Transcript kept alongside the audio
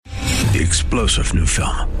The explosive new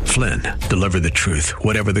film, Flynn, deliver the truth,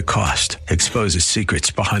 whatever the cost, exposes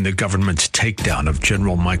secrets behind the government's takedown of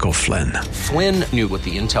General Michael Flynn. Flynn knew what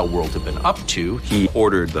the intel world had been up to. He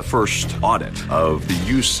ordered the first audit of the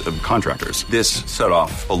use of contractors. This set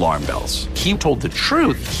off alarm bells. He told the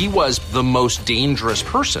truth. He was the most dangerous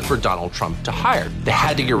person for Donald Trump to hire. They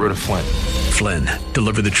had to get rid of Flynn. Flynn,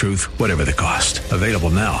 deliver the truth, whatever the cost. Available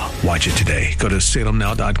now. Watch it today. Go to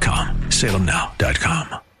salemnow.com.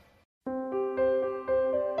 salemnow.com.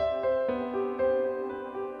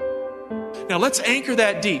 Now let's anchor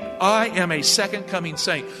that deep. I am a second coming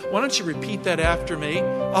saint. Why don't you repeat that after me?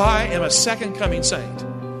 I am a second coming saint.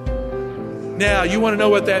 Now, you want to know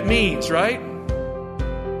what that means, right?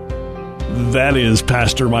 That is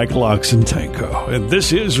Pastor Michael Oxentenko, and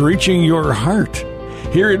this is Reaching Your Heart.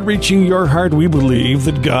 Here at Reaching Your Heart, we believe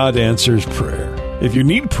that God answers prayer. If you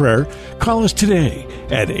need prayer, call us today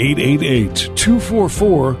at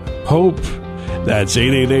 888-244-HOPE. That's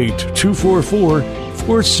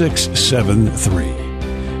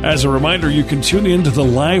 888-244-4673. As a reminder, you can tune in to the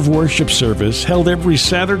live worship service held every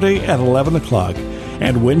Saturday at 11 o'clock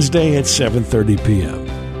and Wednesday at 7:30 p.m.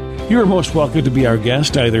 You are most welcome to be our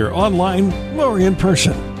guest either online or in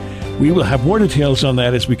person. We will have more details on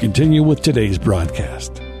that as we continue with today's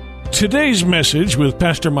broadcast. Today's message with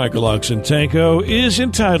Pastor Michael Oxentenko is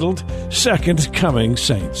entitled Second Coming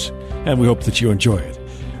Saints, and we hope that you enjoy it.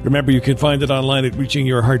 Remember, you can find it online at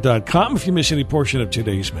reachingyourheart.com if you miss any portion of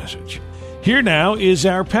today's message. Here now is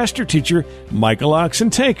our pastor teacher, Michael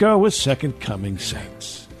Oxentenko, with Second Coming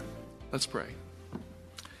Saints. Let's pray.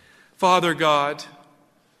 Father God,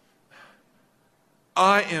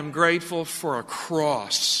 I am grateful for a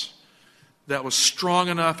cross that was strong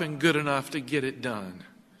enough and good enough to get it done.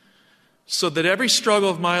 So that every struggle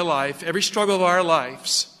of my life, every struggle of our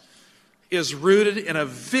lives, is rooted in a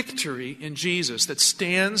victory in Jesus that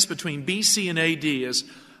stands between BC and AD as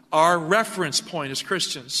our reference point as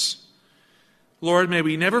Christians. Lord, may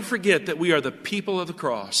we never forget that we are the people of the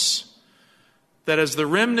cross. That as the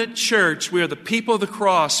remnant church, we are the people of the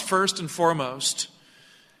cross first and foremost.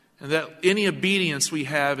 And that any obedience we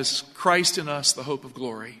have is Christ in us, the hope of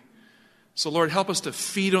glory. So Lord, help us to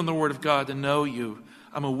feed on the Word of God, to know You.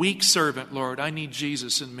 I'm a weak servant, Lord. I need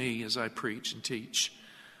Jesus in me as I preach and teach.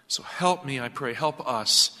 So help me, I pray. Help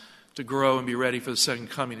us to grow and be ready for the second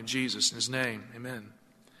coming of Jesus. In His name, amen.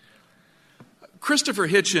 Christopher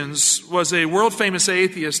Hitchens was a world-famous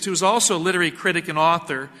atheist who was also a literary critic and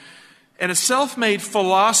author, and a self-made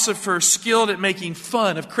philosopher skilled at making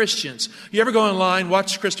fun of Christians. You ever go online,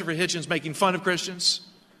 watch Christopher Hitchens making fun of Christians?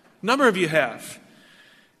 A number of you have.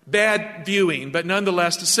 Bad viewing, but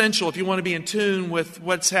nonetheless essential if you want to be in tune with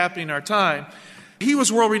what's happening in our time. He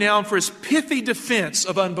was world-renowned for his pithy defense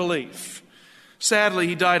of unbelief. Sadly,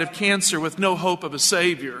 he died of cancer with no hope of a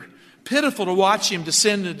Savior. Pitiful to watch him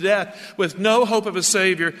descend into death with no hope of a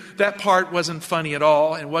Savior. That part wasn't funny at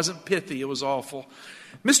all and wasn't pithy. It was awful.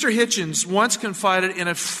 Mr. Hitchens once confided in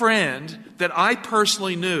a friend that I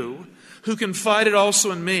personally knew, who confided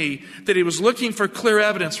also in me, that he was looking for clear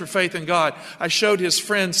evidence for faith in God. I showed his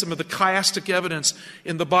friend some of the chiastic evidence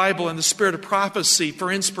in the Bible and the spirit of prophecy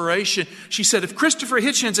for inspiration. She said, if Christopher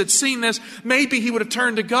Hitchens had seen this, maybe he would have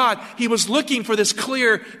turned to God. He was looking for this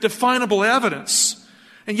clear, definable evidence.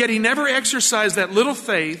 And yet he never exercised that little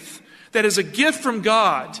faith that is a gift from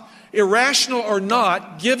God, irrational or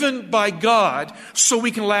not, given by God, so we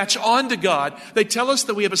can latch on to God. They tell us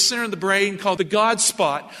that we have a center in the brain called the God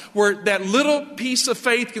spot, where that little piece of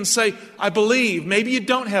faith can say, I believe. Maybe you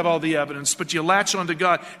don't have all the evidence, but you latch on to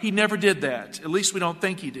God. He never did that. At least we don't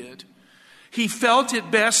think he did. He felt it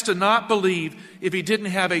best to not believe if he didn't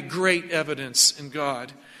have a great evidence in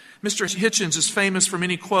God. Mr. Hitchens is famous for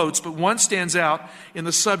many quotes, but one stands out in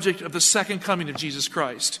the subject of the second coming of Jesus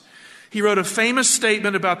Christ. He wrote a famous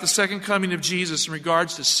statement about the second coming of Jesus in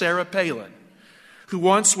regards to Sarah Palin, who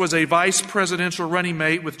once was a vice presidential running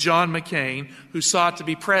mate with John McCain, who sought to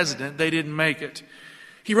be president. They didn't make it.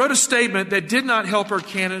 He wrote a statement that did not help her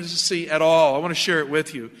candidacy at all. I want to share it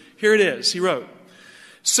with you. Here it is. He wrote,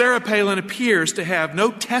 Sarah Palin appears to have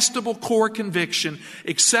no testable core conviction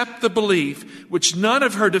except the belief, which none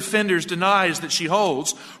of her defenders denies that she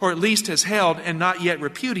holds, or at least has held and not yet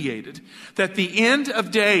repudiated, that the end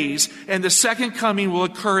of days and the second coming will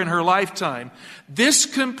occur in her lifetime. This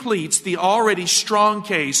completes the already strong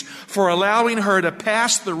case for allowing her to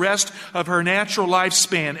pass the rest of her natural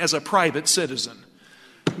lifespan as a private citizen.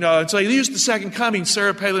 No, so he used the second coming,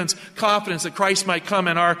 Sarah Palin's confidence that Christ might come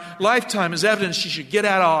in our lifetime, as evidence she should get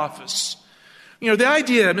out of office. You know, the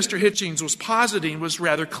idea Mr. Hitchens was positing was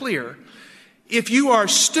rather clear. If you are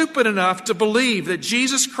stupid enough to believe that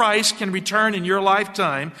Jesus Christ can return in your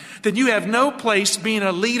lifetime, then you have no place being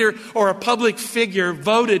a leader or a public figure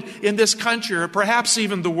voted in this country or perhaps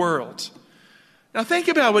even the world. Now think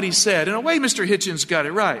about what he said. In a way, Mr. Hitchens got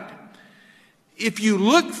it right. If you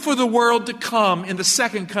look for the world to come in the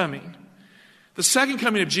second coming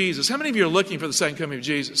of Jesus. How many of you are looking for the second coming of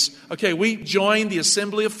Jesus? Okay, we join the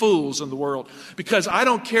assembly of fools in the world because I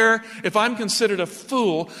don't care if I'm considered a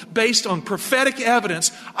fool based on prophetic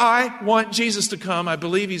evidence. I want Jesus to come. I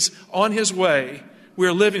believe he's on his way.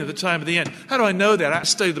 We're living at the time of the end. How do I know that? I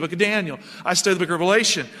studied the book of Daniel. I studied the book of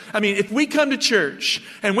Revelation. I mean, if we come to church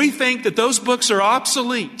and we think that those books are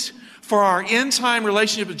obsolete for our end-time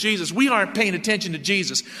relationship with Jesus, we aren't paying attention to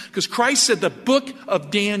Jesus. Because Christ said the book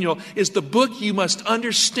of Daniel is the book you must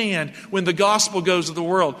understand when the gospel goes to the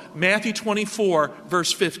world. Matthew 24,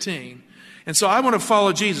 verse 15. And so I want to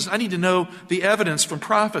follow Jesus. I need to know the evidence from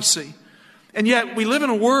prophecy. And yet we live in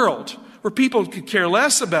a world where people could care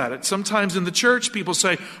less about it. Sometimes in the church, people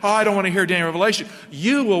say, I don't want to hear Daniel Revelation.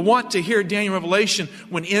 You will want to hear Daniel Revelation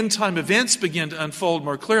when end-time events begin to unfold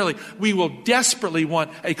more clearly. We will desperately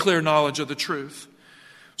want a clear knowledge of the truth.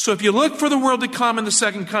 So if you look for the world to come in the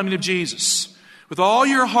second coming of Jesus with all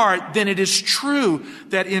your heart, then it is true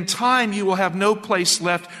that in time you will have no place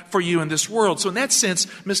left for you in this world. So in that sense,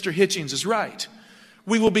 Mr. Hitchens is right.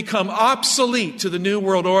 We will become obsolete to the new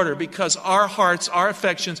world order because our hearts, our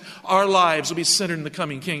affections, our lives will be centered in the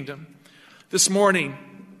coming kingdom. This morning,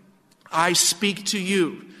 I speak to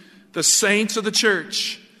you, the saints of the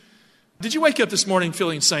church. Did you wake up this morning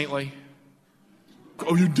feeling saintly?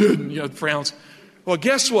 Oh, you didn't. You had frowns. Well,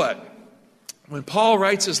 guess what? When Paul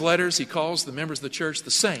writes his letters, he calls the members of the church the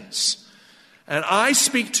saints. And I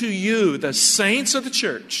speak to you, the saints of the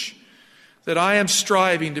church, that I am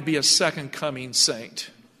striving to be a second coming saint.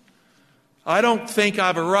 I don't think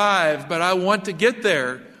I've arrived, but I want to get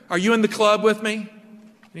there. Are you in the club with me?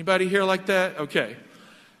 Anybody here like that? Okay.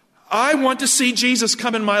 I want to see Jesus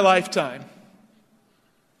come in my lifetime.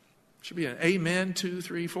 Should be an amen, 2,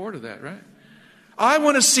 3, 4 to that, right? I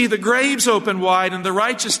want to see the graves open wide and the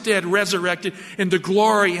righteous dead resurrected into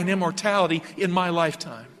glory and immortality in my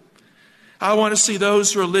lifetime. I want to see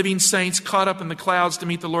those who are living saints caught up in the clouds to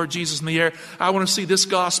meet the Lord Jesus in the air. I want to see this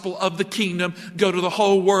gospel of the kingdom go to the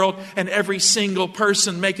whole world and every single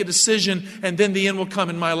person make a decision, and then the end will come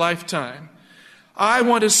in my lifetime. I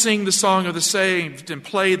want to sing the song of the saved and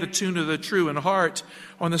play the tune of the true in heart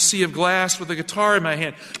on the sea of glass with a guitar in my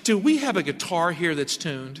hand. Do we have a guitar here that's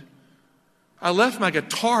tuned? I left my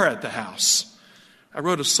guitar at the house. I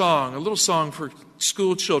wrote a little song for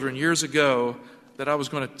school children years ago that I was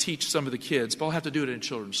going to teach some of the kids, but I'll have to do it in a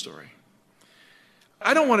children's story.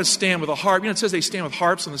 I don't want to stand with a harp. You know, it says they stand with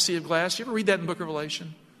harps on the sea of glass. You ever read that in the book of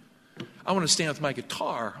Revelation? I want to stand with my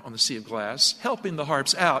guitar on the sea of glass, helping the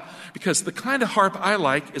harps out, because the kind of harp I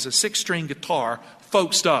like is a 6-string guitar,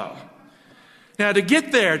 folk style. Now, to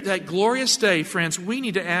get there, that glorious day, friends, we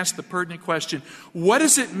need to ask the pertinent question, what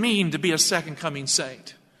does it mean to be a second coming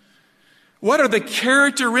saint? What are the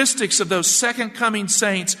characteristics of those second coming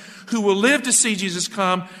saints who will live to see Jesus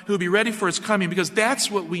come, who will be ready for his coming? Because that's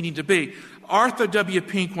what we need to be. Arthur W.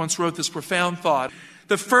 Pink once wrote this profound thought.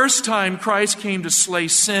 The first time Christ came to slay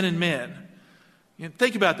sin and men.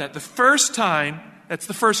 Think about that. The first time, that's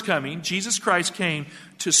the first coming, Jesus Christ came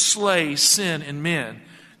to slay sin and men.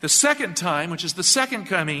 The second time, which is the second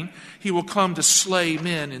coming, he will come to slay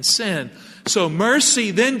men and sin. So mercy,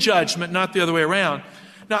 then judgment, not the other way around.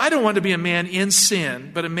 Now, I don't want to be a man in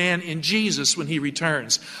sin, but a man in Jesus when he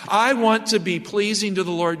returns. I want to be pleasing to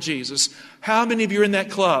the Lord Jesus. How many of you are in that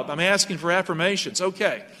club? I'm asking for affirmations.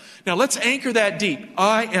 Okay. Now, let's anchor that deep.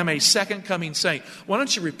 I am a second coming saint. Why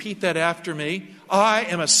don't you repeat that after me? I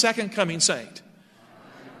am a second coming saint.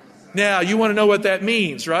 Now, you want to know what that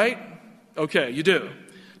means, right? Okay, you do.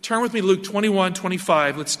 Turn with me to Luke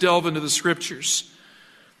 21:25. Let's delve into the scriptures.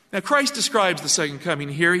 Now, Christ describes the second coming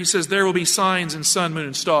here. He says, there will be signs in sun, moon,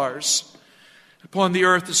 and stars. Upon the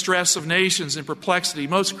earth, the stress of nations and perplexity.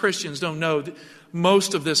 Most Christians don't know that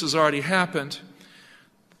most of this has already happened.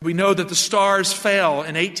 We know that the stars fell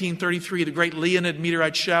in 1833, the great Leonid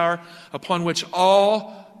meteorite shower, upon which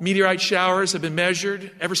all meteorite showers have been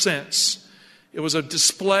measured ever since. It was a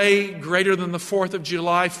display greater than the 4th of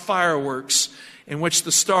July fireworks, in which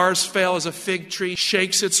the stars fell as a fig tree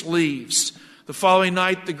shakes its leaves. The following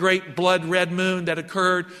night, the great blood red moon that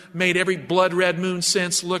occurred made every blood red moon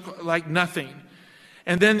since look like nothing.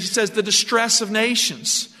 And then he says the distress of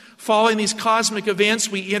nations Following these cosmic events,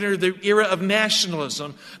 we enter the era of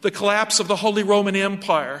nationalism, the collapse of the Holy Roman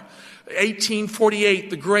Empire.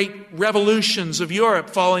 1848, the great revolutions of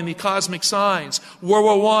Europe following the cosmic signs.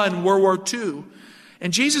 World War I, World War II.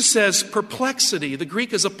 And Jesus says perplexity. The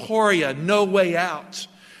Greek is aporia, no way out.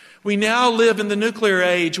 We now live in the nuclear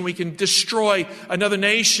age and we can destroy another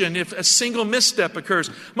nation if a single misstep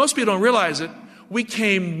occurs. Most people don't realize it. We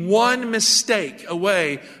came one mistake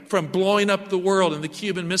away from blowing up the world in the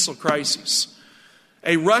Cuban Missile Crisis.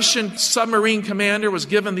 A Russian submarine commander was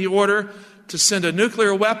given the order to send a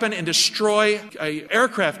nuclear weapon and destroy an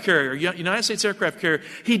aircraft carrier, United States aircraft carrier.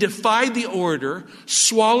 He defied the order,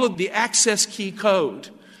 swallowed the access key code,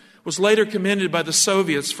 was later commended by the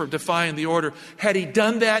Soviets for defying the order. Had he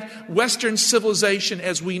done that, Western civilization,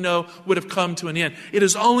 as we know, would have come to an end. It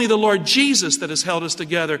is only the Lord Jesus that has held us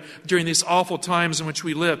together during these awful times in which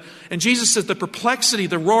we live. And Jesus says the perplexity,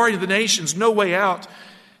 the roaring of the nations, no way out.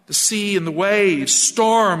 The sea and the waves,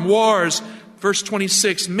 storm, wars. Verse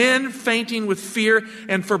 26, men fainting with fear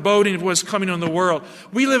and foreboding of what is coming on the world.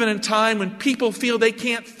 We live in a time when people feel they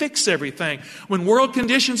can't fix everything. When world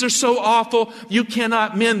conditions are so awful, you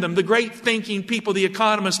cannot mend them. The great thinking people, the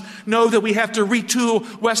economists, know that we have to retool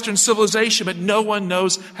Western civilization, but no one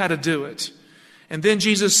knows how to do it. And then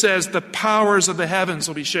Jesus says the powers of the heavens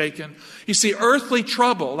will be shaken. You see, earthly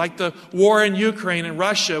trouble, like the war in Ukraine and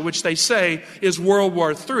Russia, which they say is World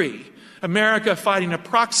War III. America fighting a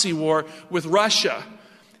proxy war with Russia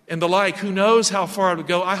and the like. Who knows how far it will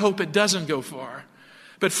go? I hope it doesn't go far.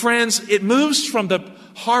 But friends, it moves from the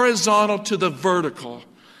horizontal to the vertical.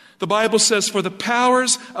 The Bible says, for the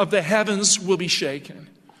powers of the heavens will be shaken.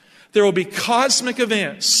 There will be cosmic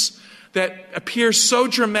events that appear so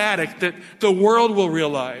dramatic that the world will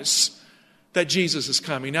realize that Jesus is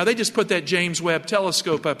coming. Now, they just put that James Webb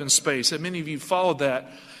telescope up in space, and many of you followed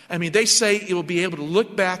that. I mean, they say it will be able to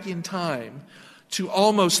look back in time to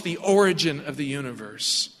almost the origin of the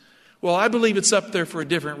universe. Well, I believe it's up there for a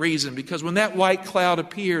different reason, because when that white cloud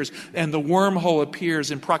appears and the wormhole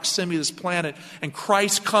appears in proximity to this planet and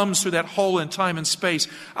Christ comes through that hole in time and space,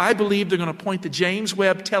 I believe they're going to point the James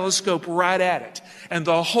Webb telescope right at it. And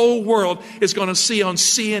the whole world is going to see on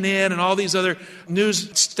CNN and all these other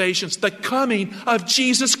news stations the coming of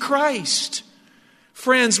Jesus Christ.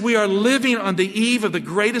 Friends, we are living on the eve of the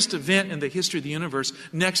greatest event in the history of the universe,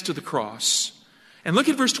 next to the cross. And look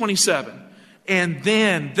at verse 27. And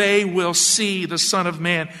then they will see the Son of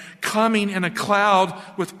Man coming in a cloud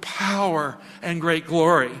with power and great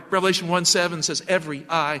glory. Revelation 1:7 says, every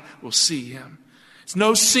eye will see him. It's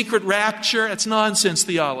no secret rapture. It's nonsense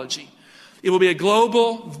theology. It will be a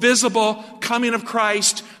global, visible coming of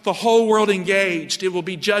Christ, the whole world engaged. It will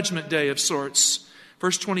be judgment day of sorts.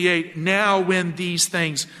 Verse 28, now when these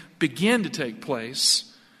things begin to take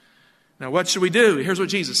place. Now what should we do? Here's what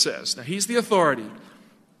Jesus says. Now he's the authority.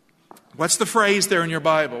 What's the phrase there in your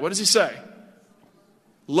Bible? What does he say?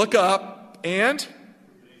 Look up and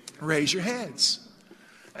raise your heads.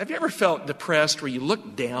 Have you ever felt depressed where you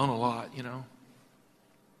look down a lot, you know?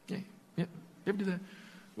 Yeah. You ever do that?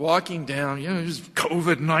 Walking down, just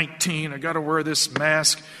COVID-19, I got to wear this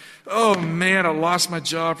mask. Oh man, I lost my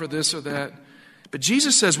job for this or that. But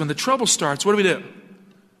Jesus says when the trouble starts, what do?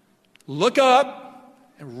 Look up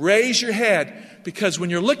and raise your head. Because when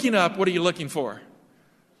you're looking up, what are you looking for?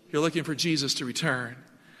 You're looking for Jesus to return.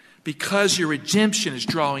 Because your redemption is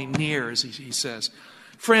drawing near, as he says.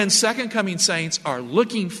 Friends, second coming saints are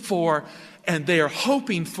looking for and they are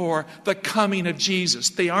hoping for the coming of Jesus.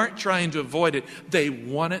 They aren't trying to avoid it. They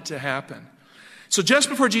want it to happen. So just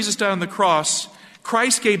before Jesus died on the cross,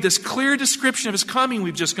 Christ gave this clear description of his coming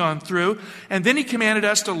we've just gone through, and then he commanded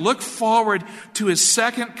us to look forward to his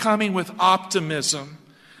second coming with optimism.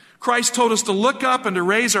 Christ told us to look up and to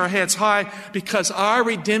raise our heads high because our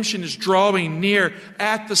redemption is drawing near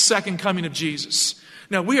at the second coming of Jesus.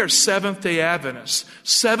 Now, we are Seventh-day Adventists.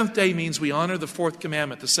 Seventh day means we honor the fourth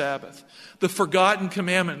commandment, the Sabbath, the forgotten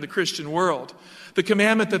commandment in the Christian world. The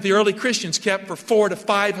commandment that the early Christians kept for 400 to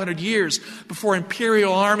 500 years before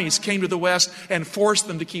imperial armies came to the West and forced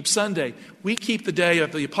them to keep Sunday. We keep the day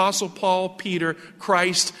of the Apostle Paul, Peter,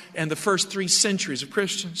 Christ, and the first 3 centuries of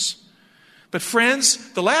Christians. But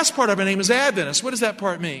friends, the last part of our name is Adventist. What does that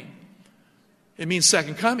part mean? It means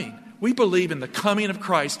second coming. We believe in the coming of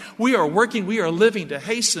Christ. We are working, we are living to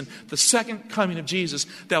hasten the second coming of Jesus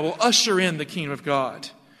that will usher in the kingdom of God.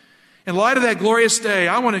 In light of that glorious day,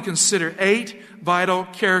 I want to consider 8 vital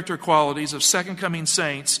character qualities of second coming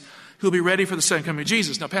saints who will be ready for the second coming of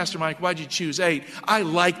Jesus. Now, Pastor Mike, why did you choose 8? I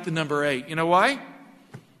like the number 8. You know why?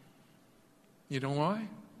 You know why?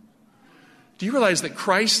 Do you realize that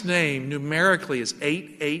Christ's name numerically is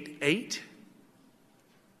 888?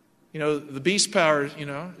 The beast power,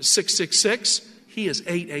 is 666. He is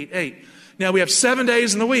 888. Now we have 7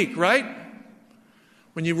 days in the week, right?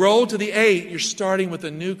 When you roll to the 8, you're starting with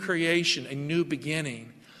a new creation, a new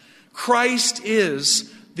beginning. Christ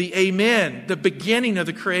is the Amen, the beginning of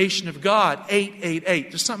the creation of God,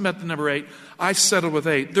 888. There's something about the number 8. I settled with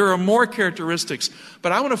 8. There are more characteristics,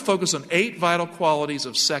 but I want to focus on 8 vital qualities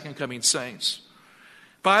of second coming saints.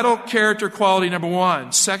 Vital character quality number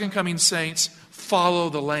 1, second coming saints follow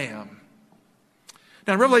the Lamb.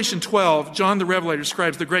 Now in Revelation 12, John the Revelator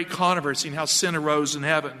describes the great controversy and how sin arose in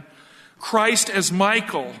heaven. Christ as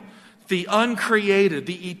Michael, the uncreated,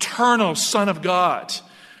 the eternal Son of God.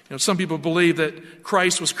 Some people believe that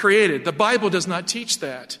Christ was created. The Bible does not teach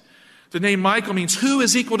that. The name Michael means who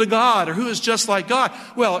is equal to God or who is just like God.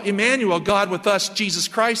 Well, Emmanuel, God with us, Jesus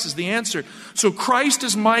Christ is the answer. So Christ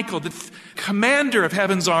is Michael, the commander of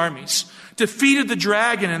heaven's armies, defeated the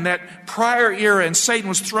dragon in that prior era, and Satan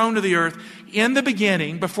was thrown to the earth in the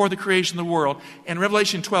beginning before the creation of the world. And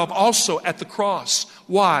Revelation 12 also at the cross.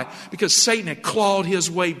 Why? Because Satan had clawed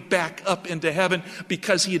his way back up into heaven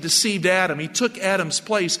because he had deceived Adam. He took Adam's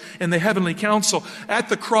place in the heavenly council. At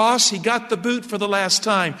the cross, he got the boot for the last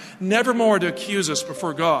time, never more to accuse us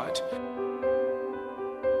before God.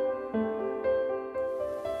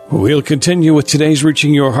 We'll continue with today's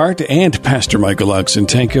Reaching Your Heart and Pastor Michael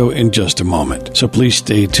Oxentenko in just a moment, so please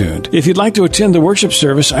stay tuned. If you'd like to attend the worship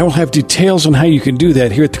service, I will have details on how you can do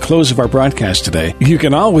that here at the close of our broadcast today. You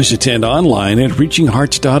can always attend online at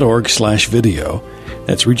reachinghearts.org/video.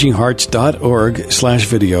 That's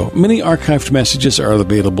reachinghearts.org/video. Many archived messages are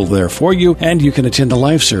available there for you, and you can attend the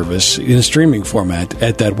live service in a streaming format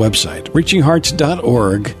at that website,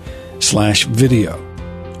 reachinghearts.org/video.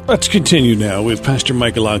 Let's continue now with Pastor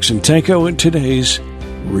Michael Oxentenko in today's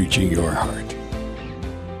Reaching Your Heart.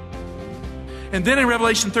 And then in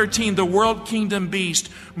Revelation 13, the world kingdom beast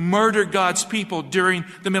murdered God's people during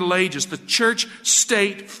the Middle Ages. The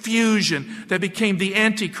church-state fusion that became the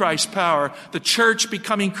Antichrist power. The church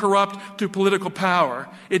becoming corrupt through political power.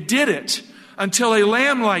 It did it until a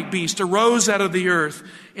lamb-like beast arose out of the earth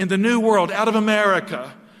in the New World, out of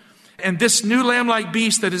America. And this new lamb-like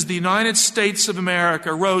beast that is the United States of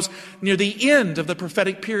America rose near the end of the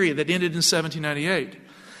prophetic period that ended in 1798.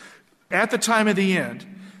 At the time of the end,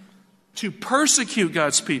 to persecute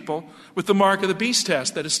God's people with the mark of the beast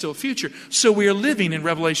test that is still future. So we are living in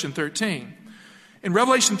Revelation 13. In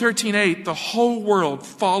Revelation 13:8, the whole world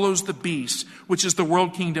follows the beast, which is the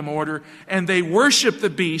world kingdom order, and they worship the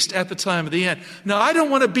beast at the time of the end. Now, I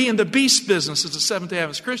don't want to be in the beast business as a Seventh-day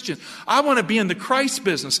Adventist Christian. I want to be in the Christ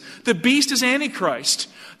business. The beast is Antichrist.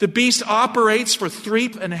 The beast operates for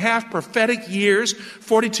 3.5 prophetic years,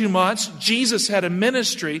 42 months. Jesus had a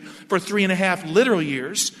ministry for 3.5 literal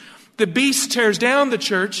years. The beast tears down the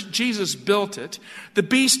church. Jesus built it. The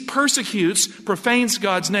beast persecutes, profanes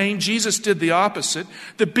God's name. Jesus did the opposite.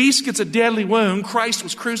 The beast gets a deadly wound. Christ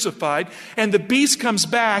was crucified. And the beast comes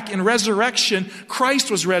back in resurrection. Christ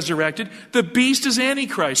was resurrected. The beast is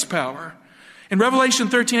Antichrist power. In Revelation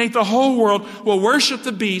 13:8, the whole world will worship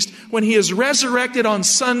the beast when he is resurrected on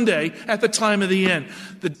Sunday at the time of the end.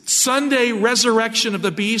 The Sunday resurrection of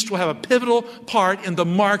the beast will have a pivotal part in the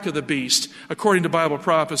mark of the beast, according to Bible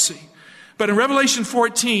prophecy. But in Revelation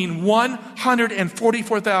 14,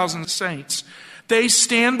 144,000 saints, they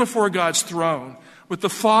stand before God's throne with the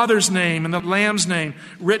Father's name and the Lamb's name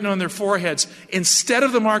written on their foreheads. Instead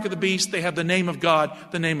of the mark of the beast, they have the name of God,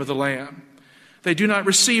 the name of the Lamb. They do not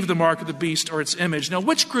receive the mark of the beast or its image. Now,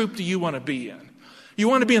 which group do you want to be in? You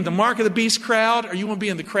want to be in the mark of the beast crowd, or you want to be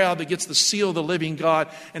in the crowd that gets the seal of the living God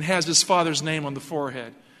and has his Father's name on the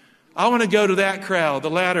forehead? I want to go to that crowd, the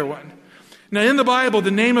latter one. Now, in the Bible, the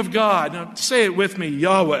name of God, now say it with me,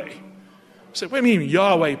 Yahweh. Say, what do you mean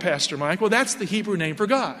Yahweh, Pastor Mike? Well, that's the Hebrew name for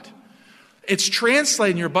God. It's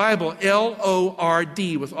translated in your Bible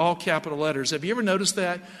L-O-R-D with all capital letters. Have you ever noticed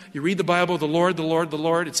that? You read the Bible, the Lord, the Lord, the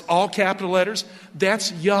Lord. It's all capital letters.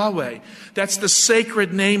 That's Yahweh. That's the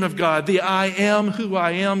sacred name of God, the I am who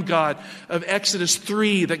I am God of Exodus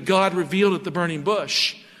 3 that God revealed at the burning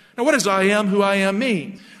bush. Now, what does I am who I am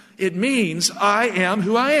mean? It means I am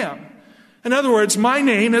who I am. In other words, my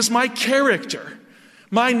name is my character.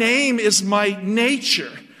 My name is my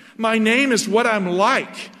nature. My name is what I'm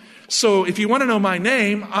like. So if you want to know my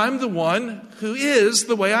name, I'm the one who is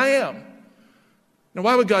the way I am. Now,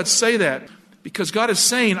 why would God say that? Because God is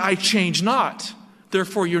saying, I change not.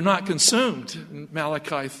 Therefore, you're not consumed. In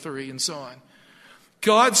Malachi 3 and so on.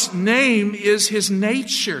 God's name is his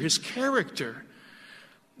nature, his character.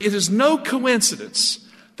 It is no coincidence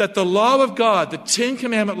that the law of God, the 10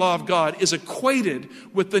 Commandment law of God, is equated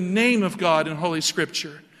with the name of God in Holy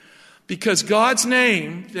Scripture. Because God's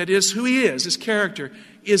name, that is who he is, his character,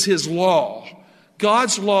 is his law.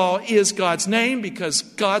 God's law is God's name because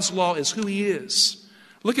God's law is who he is.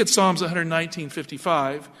 Look at Psalms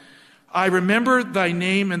 119:55. I remember thy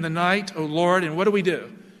name in the night, O Lord, and what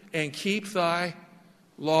do? And keep thy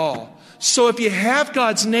law. So if you have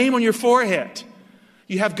God's name on your forehead,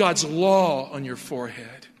 you have God's law on your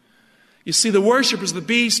forehead. You see, the worshipers of the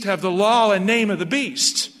beast have the law and name of the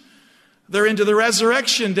beast. They're into the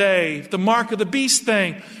resurrection day, the mark of the beast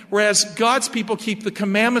thing. Whereas God's people keep the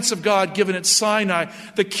commandments of God given at Sinai,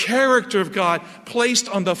 the character of God placed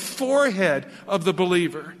on the forehead of the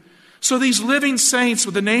believer. So these living saints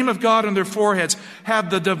with the name of God on their foreheads have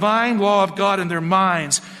the divine law of God in their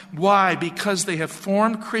minds. Why? Because they have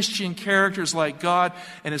formed Christian characters like God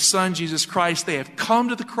and his Son, Jesus Christ. They have come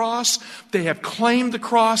to the cross. They have claimed the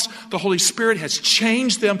cross. The Holy Spirit has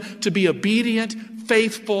changed them to be obedient,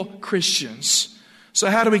 faithful Christians. So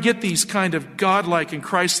how do we get these kind of godlike and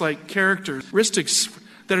Christ-like characteristics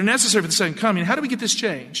that are necessary for the second coming? How do we get this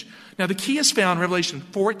change? Now, the key is found in Revelation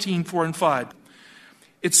 14:4 and 5.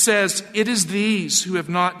 It says, it is these who have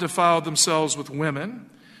not defiled themselves with women,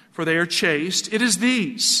 for they are chaste. It is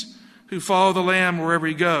these who follow the Lamb wherever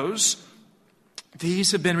he goes.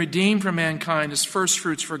 These have been redeemed from mankind as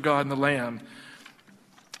firstfruits for God and the Lamb.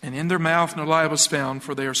 And in their mouth no lie was found,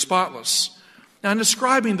 for they are spotless. Now, in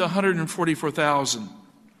describing the 144,000,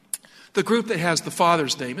 the group that has the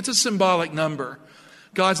Father's name, it's a symbolic number.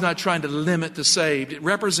 God's not trying to limit the saved. It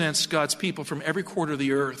represents God's people from every quarter of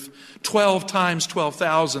the earth. 12 times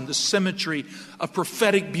 12,000, the symmetry of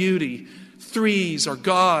prophetic beauty. Threes are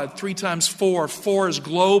God, 3 times 4. 4 is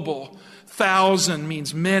global. 1,000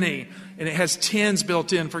 means many, and it has tens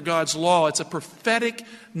built in for God's law. It's a prophetic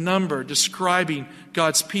number describing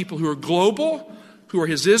God's people who are global, who are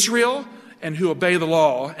his Israel, and who obey the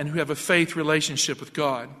law, and who have a faith relationship with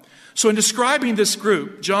God. So in describing this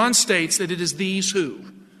group, John states that it is these who.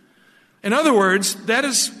 In other words, that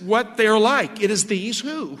is what they're like. It is these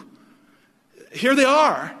who. Here they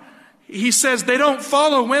are. He says they don't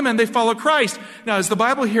follow women, they follow Christ. Now, is the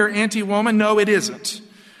Bible here anti-woman? No, it isn't.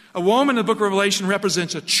 A woman in the book of Revelation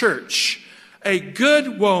represents a church. A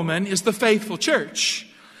good woman is the faithful church.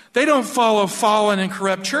 They don't follow fallen and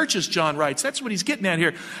corrupt churches, John writes. That's what he's getting at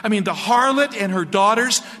here. I mean, the harlot and her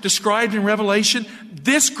daughters described in Revelation,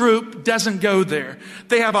 this group doesn't go there.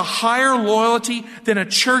 They have a higher loyalty than a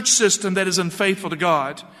church system that is unfaithful to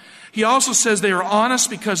God. He also says they are honest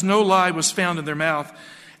because no lie was found in their mouth.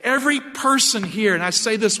 Every person here, and I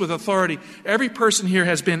say this with authority, every person here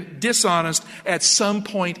has been dishonest at some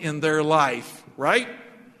point in their life, right?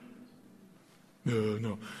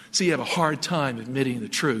 No. See, you have a hard time admitting the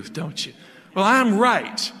truth, don't you? Well, I'm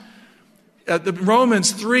right. At the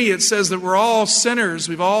Romans 3, it says that we're all sinners.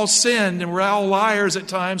 We've all sinned, and we're all liars at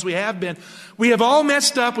times. We have been. We have all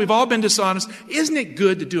messed up. We've all been dishonest. Isn't it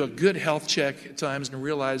good to do a good health check at times and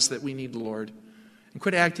realize that we need the Lord? And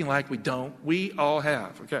quit acting like we don't. We all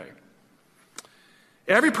have, okay?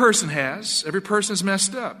 Every person has. Every person is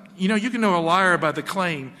messed up. You know, you can know a liar by the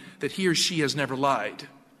claim that he or she has never lied.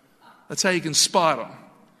 That's how you can spot them.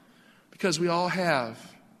 Because we all have.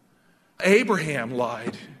 Abraham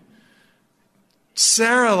lied.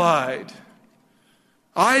 Sarah lied.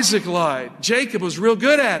 Isaac lied. Jacob was real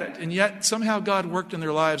good at it. And yet somehow God worked in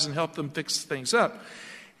their lives and helped them fix things up.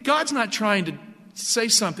 God's not trying to say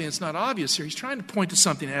something that's not obvious here. He's trying to point to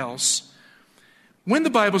something else. When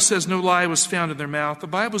the Bible says no lie was found in their mouth, the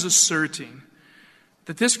Bible is asserting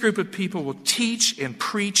that this group of people will teach and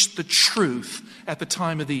preach the truth at the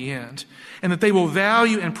time of the end, and that they will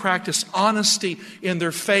value and practice honesty in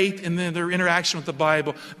their faith and in their interaction with the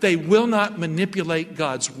Bible. They will not manipulate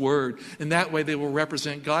God's word. In that way, they will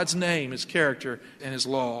represent God's name, his character, and his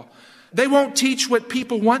law. They won't teach what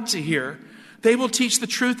people want to hear. They will teach the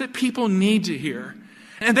truth that people need to hear.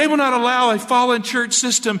 And they will not allow a fallen church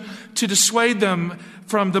system to dissuade them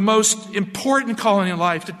from the most important calling in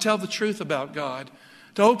life, to tell the truth about God,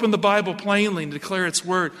 to open the Bible plainly and declare its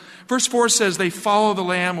word. Verse 4 says they follow the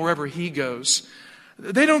Lamb wherever he goes.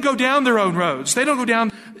 They don't go down their own roads. They don't go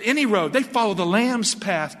down any road. They follow the Lamb's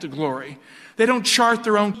path to glory. They don't chart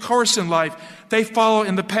their own course in life. They follow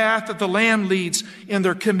in the path that the Lamb leads in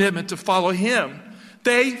their commitment to follow him.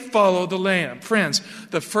 They follow the Lamb. Friends,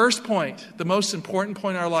 the first point, the most important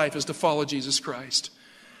point in our life is to follow Jesus Christ.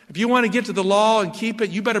 If you want to get to the law and keep it,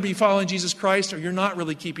 you better be following Jesus Christ, or you're not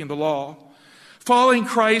really keeping the law. Following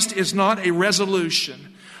Christ is not a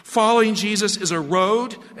resolution. Following Jesus is a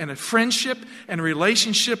road and a friendship and a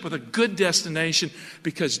relationship with a good destination,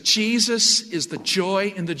 because Jesus is the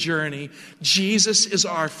joy in the journey. Jesus is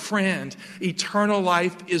our friend. Eternal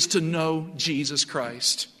life is to know Jesus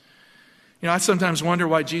Christ. I sometimes wonder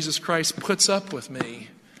why Jesus Christ puts up with me.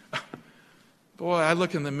 Boy, I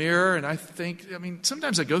look in the mirror and I think,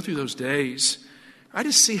 sometimes I go through those days. I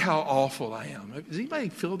just see how awful I am. Does anybody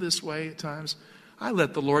feel this way at times? I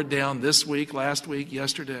let the Lord down this week, last week,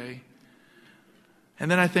 yesterday. And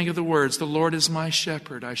then I think of the words, the Lord is my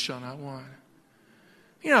shepherd, I shall not want.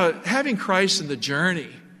 Having Christ in the journey,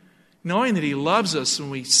 knowing that He loves us when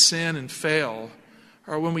we sin and fail,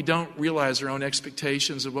 or when we don't realize our own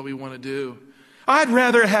expectations of what we want to do. I'd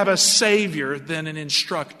rather have a Savior than an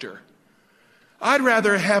instructor. I'd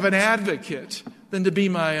rather have an advocate than to be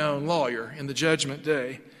my own lawyer in the judgment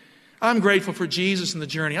day. I'm grateful for Jesus in the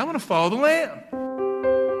journey. I want to follow the Lamb.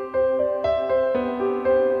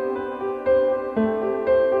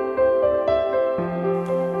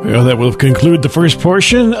 Well, that will conclude the first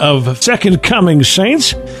portion of Second Coming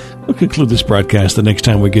Saints. We'll conclude this broadcast the next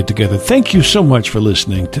time we get together. Thank you so much for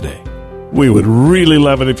listening today. We would really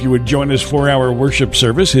love it if you would join us for our worship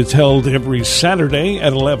service. It's held every Saturday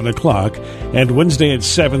at 11 o'clock and Wednesday at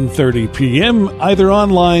 7:30 p.m., either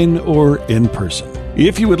online or in person.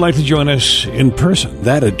 If you would like to join us in person,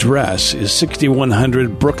 that address is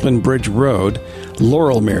 6100 Brooklyn Bridge Road,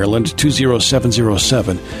 Laurel, Maryland,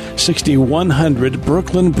 20707. 6100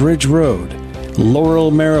 Brooklyn Bridge Road,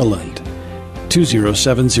 Laurel, Maryland,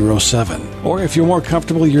 20707. Or if you're more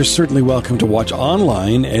comfortable, you're certainly welcome to watch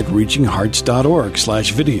online at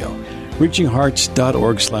reachinghearts.org/video.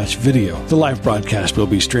 reachinghearts.org/video. The live broadcast will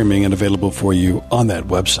be streaming and available for you on that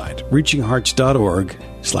website,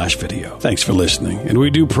 reachinghearts.org/video. Thanks for listening, and we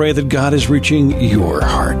do pray that God is reaching your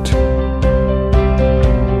heart.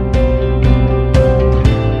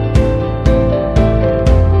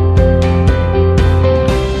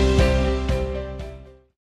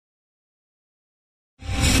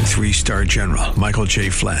 Three-star General Michael J.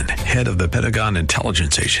 Flynn, head of the Pentagon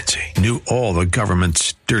Intelligence Agency, knew all the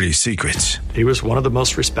government's dirty secrets. He was one of the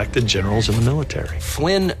most respected generals in the military.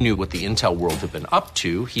 Flynn knew what the intel world had been up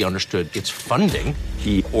to. He understood its funding.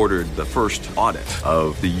 He ordered the first audit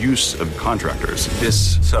of the use of contractors.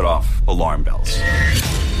 This set off alarm bells.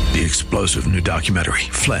 The explosive new documentary,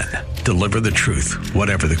 Flynn, Deliver the Truth,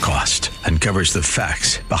 Whatever the Cost, uncovers the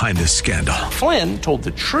facts behind this scandal. Flynn told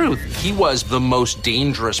the truth. He was the most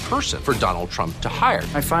dangerous person for Donald Trump to hire.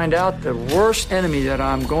 I find out the worst enemy that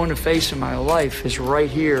I'm going to face in my life is right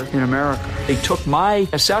here in America. They took my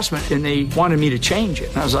assessment and they wanted me to change it.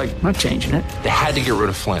 And I was like, I'm not changing it. They had to get rid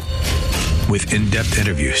of Flynn. With in-depth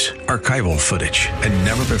interviews, archival footage, and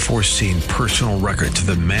never-before-seen personal records of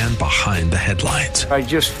the man behind the headlines. I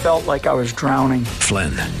just felt like I was drowning.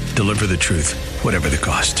 Flynn, Deliver the Truth, Whatever the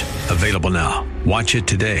Cost. Available now. Watch it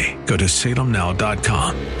today. Go to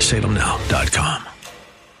salemnow.com. salemnow.com.